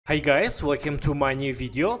Hi guys, welcome to my new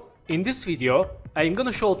video. In this video, I'm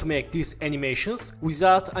gonna show to make these animations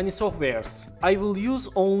without any softwares. I will use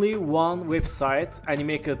only one website,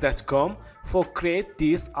 animaker.com, for create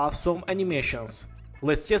these awesome animations.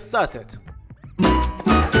 Let's get started.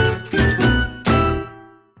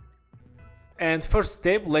 And first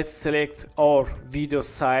step, let's select our video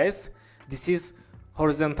size. This is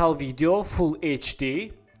horizontal video, full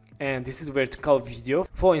HD. And this is vertical video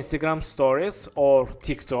for Instagram stories or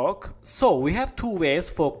TikTok. So we have two ways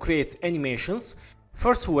for create animations.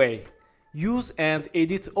 First way, use and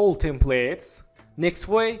edit all templates. Next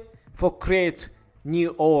way, for create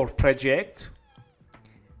new or project.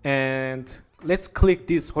 And let's click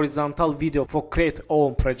this horizontal video for create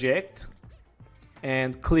own project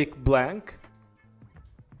and click blank.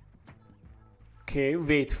 Okay,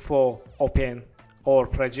 wait for open our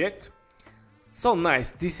project. So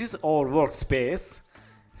nice, this is our workspace.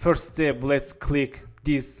 First step, let's click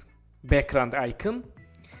this background icon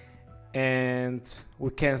and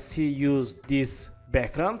we can see use these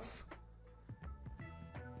backgrounds,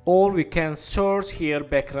 or we can search here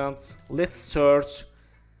backgrounds. Let's search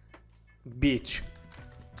beach.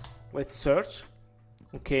 Let's search.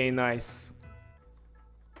 Okay, nice.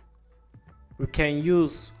 We can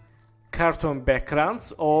use cartoon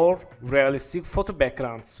backgrounds or realistic photo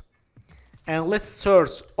backgrounds. And let's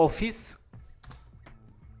search office.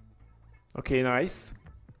 Okay, nice.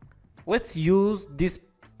 Let's use this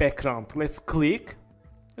background. Let's click.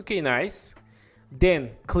 Okay, nice. Then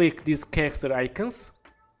click these character icons.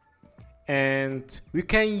 And we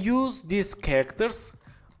can use these characters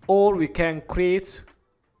or we can create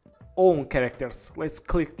own characters. Let's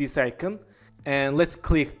click this icon and let's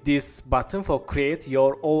click this button for create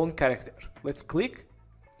your own character. Let's click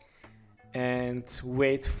and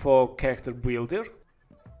wait for character builder.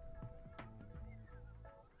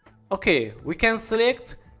 Okay, we can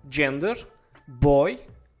select gender, boy,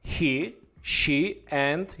 he, she,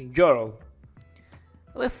 and girl.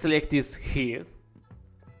 Let's select this here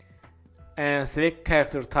and select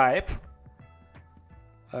character type.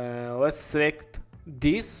 Let's select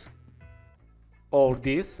this or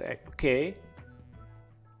this. Okay,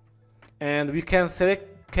 and we can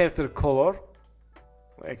select character color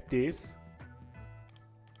like this.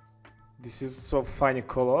 This is so funny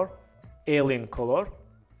color, alien color.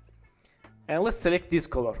 And let's select this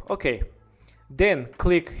color. Okay. Then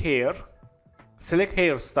click here. Select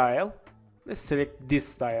hairstyle. Let's select this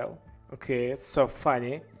style. Okay, it's so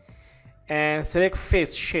funny. And select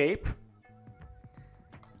face shape.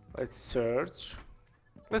 Let's search.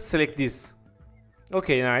 Let's select this.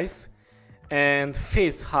 Okay, nice. And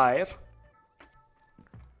face higher.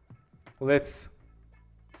 Let's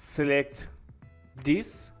select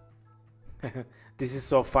this. This is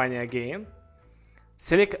so funny again.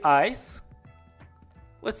 Select eyes.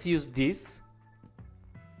 Let's use this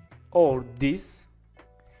or this.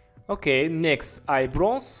 Okay, next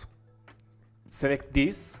eyebrows. Select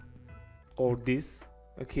this or this.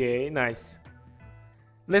 Okay, nice.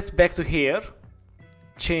 Let's back to here.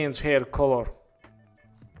 Change hair color.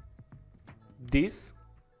 This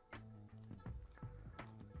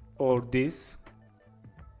or this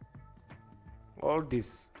or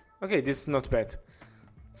this. Okay, this is not bad.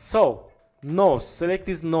 So, nose, select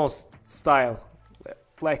this nose style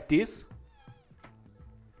like this.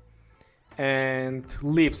 And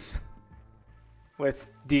lips, let's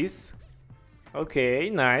this.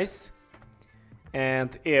 Okay, nice.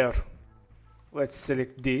 And ear, let's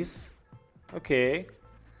select this. Okay.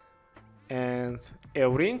 And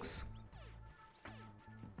earrings.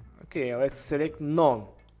 Okay, let's select none.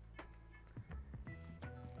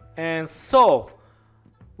 And so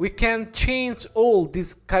we can change all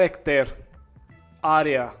this character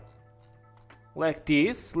area like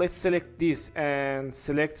this. Let's select this and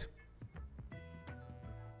select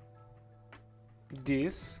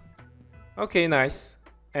this. Okay, nice.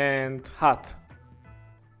 And hat,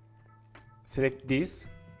 select this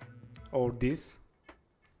or this.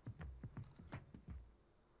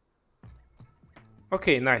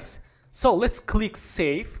 Okay, nice. So let's click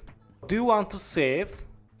save. Do you want to save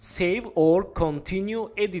or continue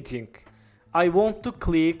editing? I want to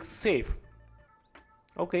click save.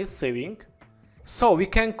 Okay, saving. So we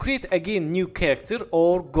can create again new character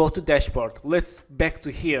or go to dashboard. Let's back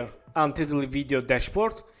to here, untitled video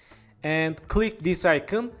dashboard, and click this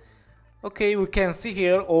icon. Okay, we can see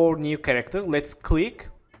here our new character. Let's click.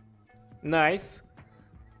 Nice.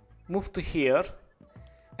 Move to here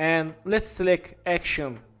and let's select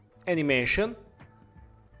action animation.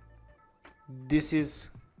 This is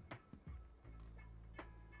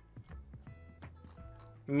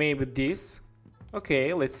maybe this.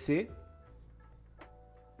 Okay, let's see.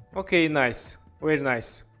 Okay, nice, very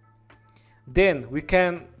nice. Then we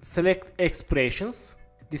can select expressions.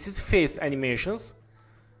 This is face animations.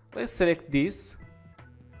 Let's select this.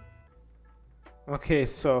 Okay,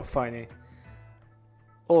 so funny.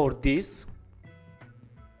 Or this.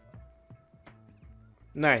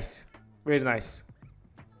 Nice, very nice.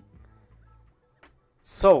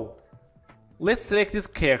 So let's select this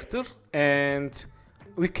character and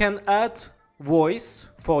we can add voice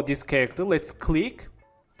for this character. Let's click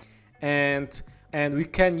and we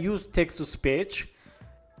can use text to speech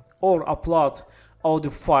or upload audio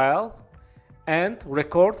file and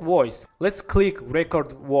record voice. Let's click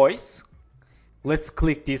record voice. Let's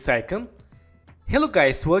click this icon. Hello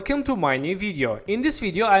guys, welcome to my new video. In this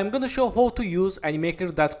video I'm gonna show how to use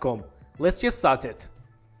animaker.com. Let's get started.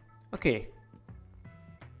 Okay,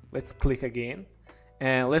 let's click again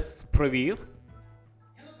and let's preview.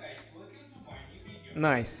 Hello guys, welcome to my new video.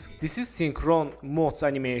 Nice. This is synchron modes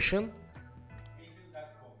animation.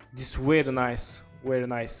 This is very nice, very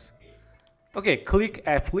nice. Okay, click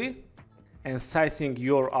apply and sizing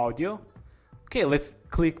your audio. Okay, let's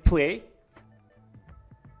click play.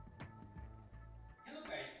 Hello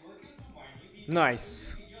guys, welcome to my new video.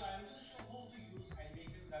 Nice. In this video I'm going to show how to use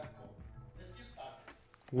animaker.com. Let's get started.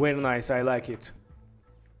 Very nice, I like it.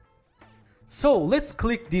 So let's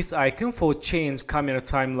click this icon for change camera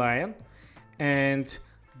timeline and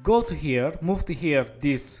go to here, move to here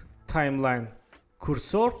this timeline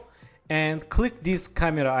cursor and click this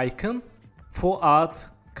camera icon for add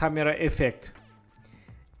camera effect.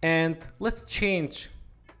 And let's change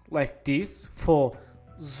like this for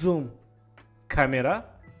zoom camera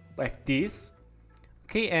like this.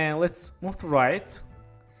 Okay, and let's move to right.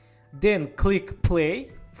 Then click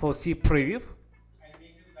play for see preview.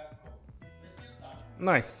 Animaker.com. Let's get started.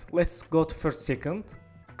 Nice. Let's go to first second.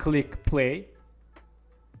 Click play.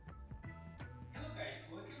 Hello guys,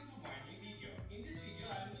 welcome to my new video. In this video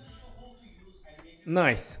I'm going to show how to use animaker.com.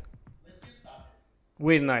 Nice. Let's get started.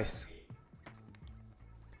 Very nice.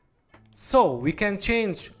 So we can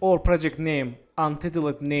change our project name,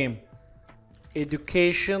 untitled name,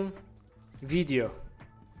 education video.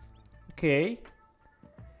 Okay.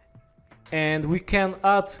 And we can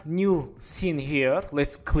add new scene here.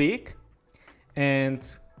 Let's click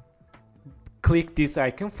and click this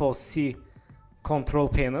icon for see control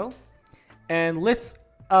panel. And let's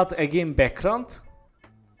add again background.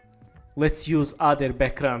 Let's use other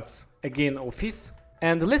backgrounds again office.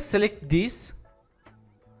 And let's select this.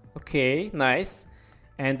 Okay, nice.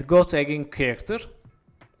 And go to again character.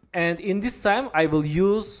 And in this time I will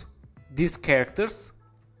use these characters.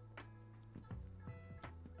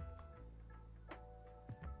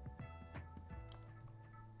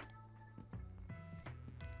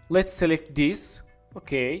 Let's select this.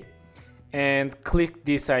 Okay. And click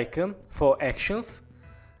this icon for actions.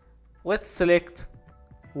 Let's select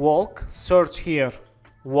walk, search here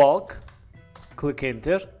walk, click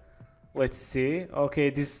enter. Let's see. Okay,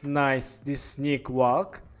 this is nice, this sneak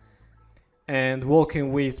walk and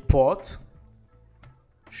walking with pot,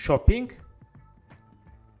 shopping.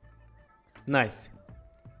 Nice.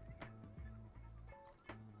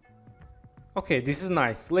 Okay, this is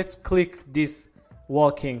nice. Let's click this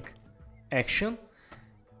walking action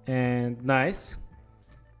and nice.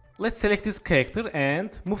 Let's select this character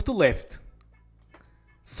and move to left.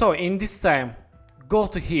 So in this time go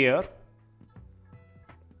to here.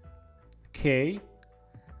 Okay,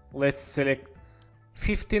 let's select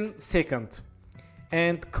 15 seconds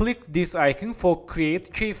and click this icon for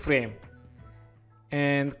create keyframe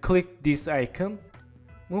and click this icon,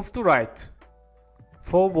 move to right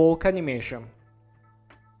for walk animation.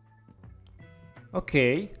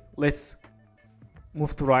 Okay, let's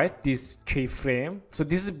move to right this keyframe. So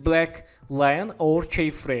this is black line or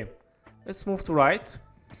keyframe. Let's move to right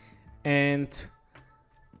and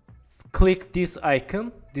click this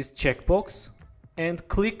icon, this checkbox, and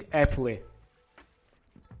click apply.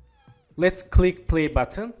 Let's click play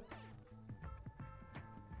button.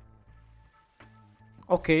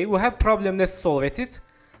 Okay, we have problem, let's solve it.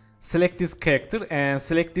 Select this character and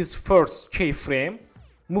select this first keyframe,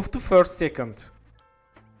 move to first second.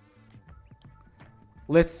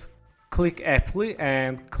 Let's click apply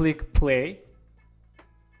and click play.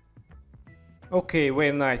 Okay,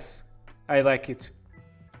 very nice, I like it.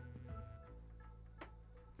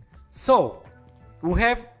 So we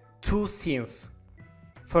have two scenes,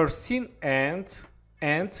 first scene and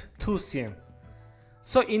two scene.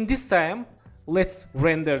 So in this time let's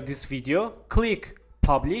render this video, click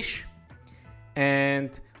publish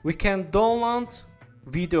and we can download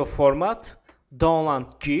video format,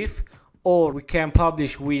 download GIF, or we can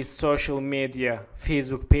publish with social media,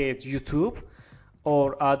 Facebook page, YouTube.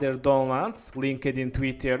 or other downloads, LinkedIn,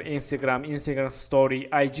 Twitter, Instagram story,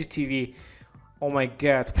 IGTV, oh my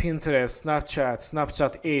god, Pinterest,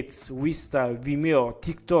 Snapchat 8, Vista, Vimeo,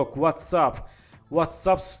 TikTok,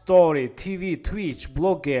 WhatsApp story, TV, Twitch,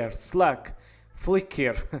 Blogger, Slack,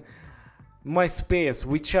 Flickr, MySpace,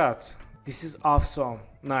 WeChat. This is awesome.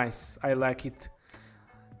 Nice, I like it.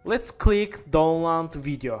 Let's click download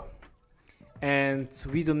video. And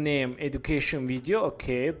video name education video.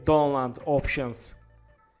 Okay, download options.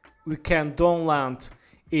 We can download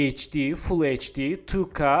HD, Full HD,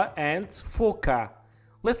 2K and 4K.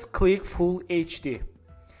 Let's click Full HD.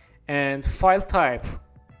 And file type.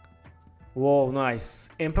 Wow, nice.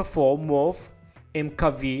 MP4, MOV,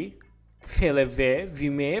 MKV, FLV,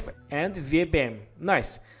 VMAV and VBM.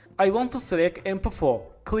 Nice. I want to select MP4.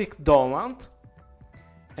 Click download.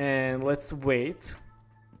 And let's wait.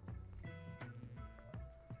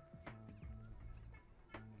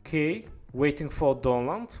 Okay, waiting for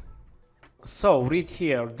download. So read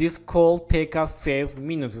here, this call take up 5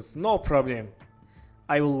 minutes, no problem.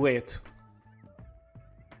 I will wait.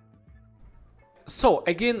 So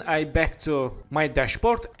again I back to my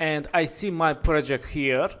dashboard and I see my project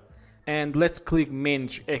here, and let's click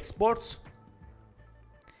manage exports,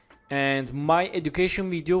 and my education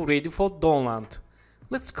video ready for download.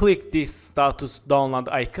 Let's click this status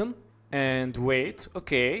download icon and wait.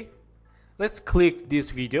 Okay, let's click this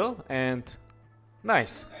video and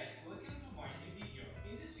nice. Guys, welcome to my new video.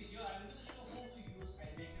 In this video, I'm going to show how to use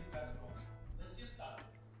animaker's background. Let's get started.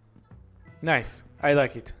 Nice, I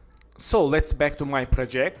like it. So let's back to my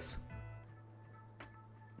projects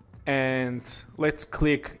and let's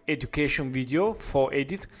click education video for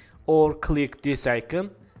edit, or click this icon,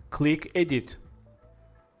 click edit,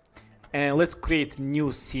 and let's create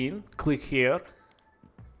new scene. Click here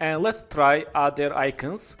and let's try other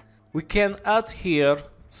icons. We can add here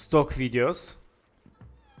stock videos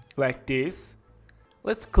like this.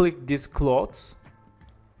 Let's click these clothes.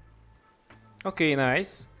 Okay,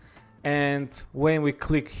 nice. And when we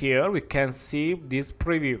click here, we can see this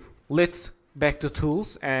preview. Let's back to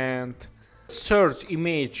tools and search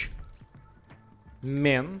image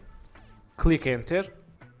men. Click enter.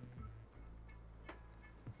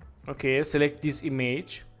 Okay, select this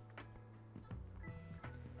image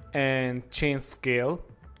and change scale.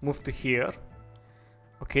 Move to here.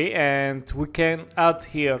 Okay, and we can add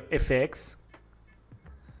here effects.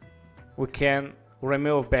 We can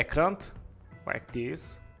remove background like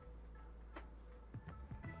this.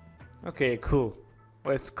 Okay, cool.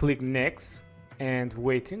 Let's click next and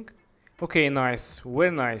waiting. Okay, nice, very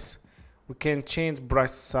nice. We can change brush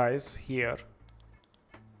size here.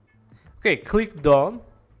 Okay, click done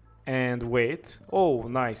and wait. Oh,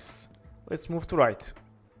 nice. Let's move to right.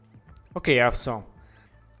 Okay, awesome.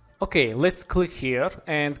 Okay, let's click here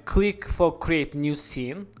and click for create new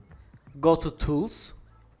scene. Go to tools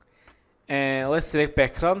and let's select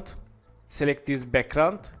background. Select this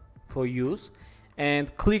background for use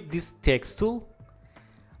and click this text tool.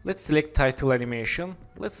 Let's select title animation.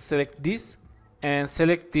 Let's select this and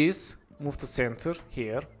select this, move to center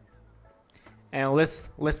here. And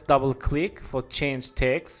let's double click for change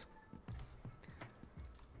text.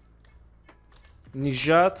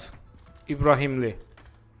 Nijat, Ibrahimli.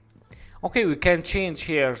 Okay, we can change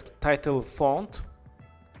here title font.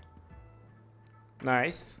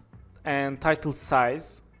 Nice. And title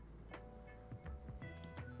size.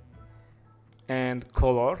 And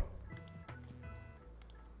color.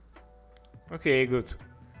 Okay, good.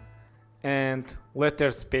 And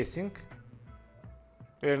letter spacing.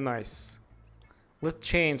 Very nice. Let's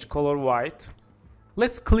change color white.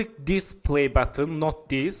 Let's click this play button, not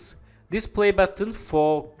this. This play button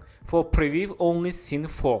for preview only scene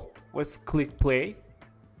 4. Let's click play.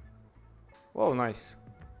 Oh, nice.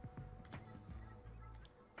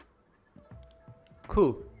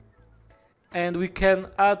 Cool. And we can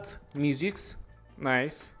add musics.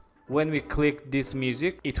 Nice. When we click this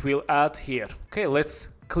music, it will add here. Okay, let's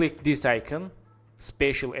click this icon,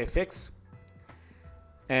 spatial effects,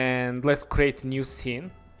 and let's create new scene.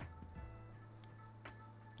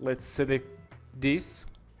 Let's select this,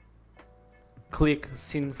 click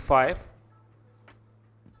scene 5.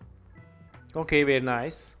 Okay, very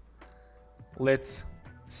nice. Let's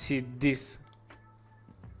see this.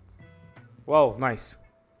 Wow, nice,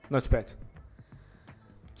 not bad.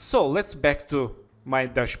 So let's back to my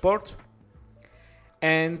dashboard,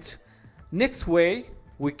 and next way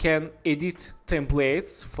we can edit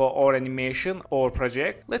templates for our animation or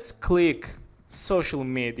project. Let's click social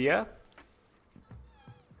media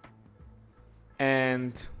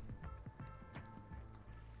and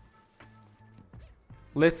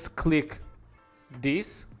let's click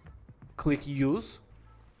this, click use.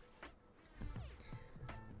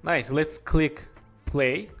 Nice, let's click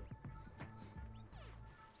play.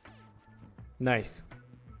 Nice.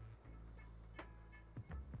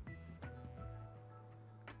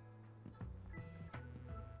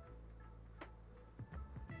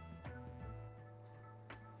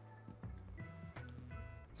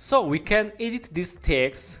 So we can edit this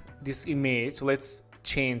text, this image. Let's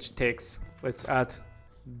change text. Let's add,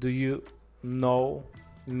 do you know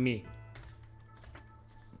me?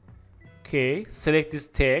 Okay, select this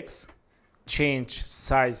text, change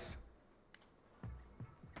size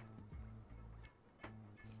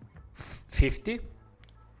 50.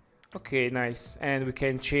 Okay, nice. And we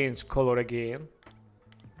can change color again.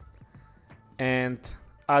 And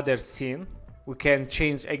other scene, we can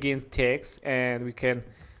change again text, and we can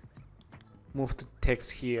move the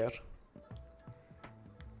text here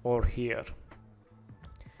or here.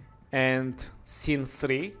 And scene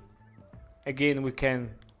 3, again we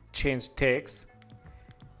can change text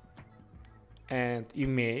and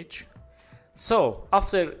image. So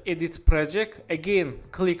after edit project, again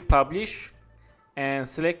click publish and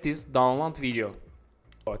select this download video.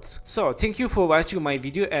 So thank you for watching my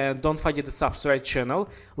video, and don't forget to subscribe channel,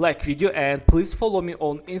 like video, and please follow me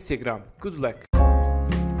on Instagram. Good luck.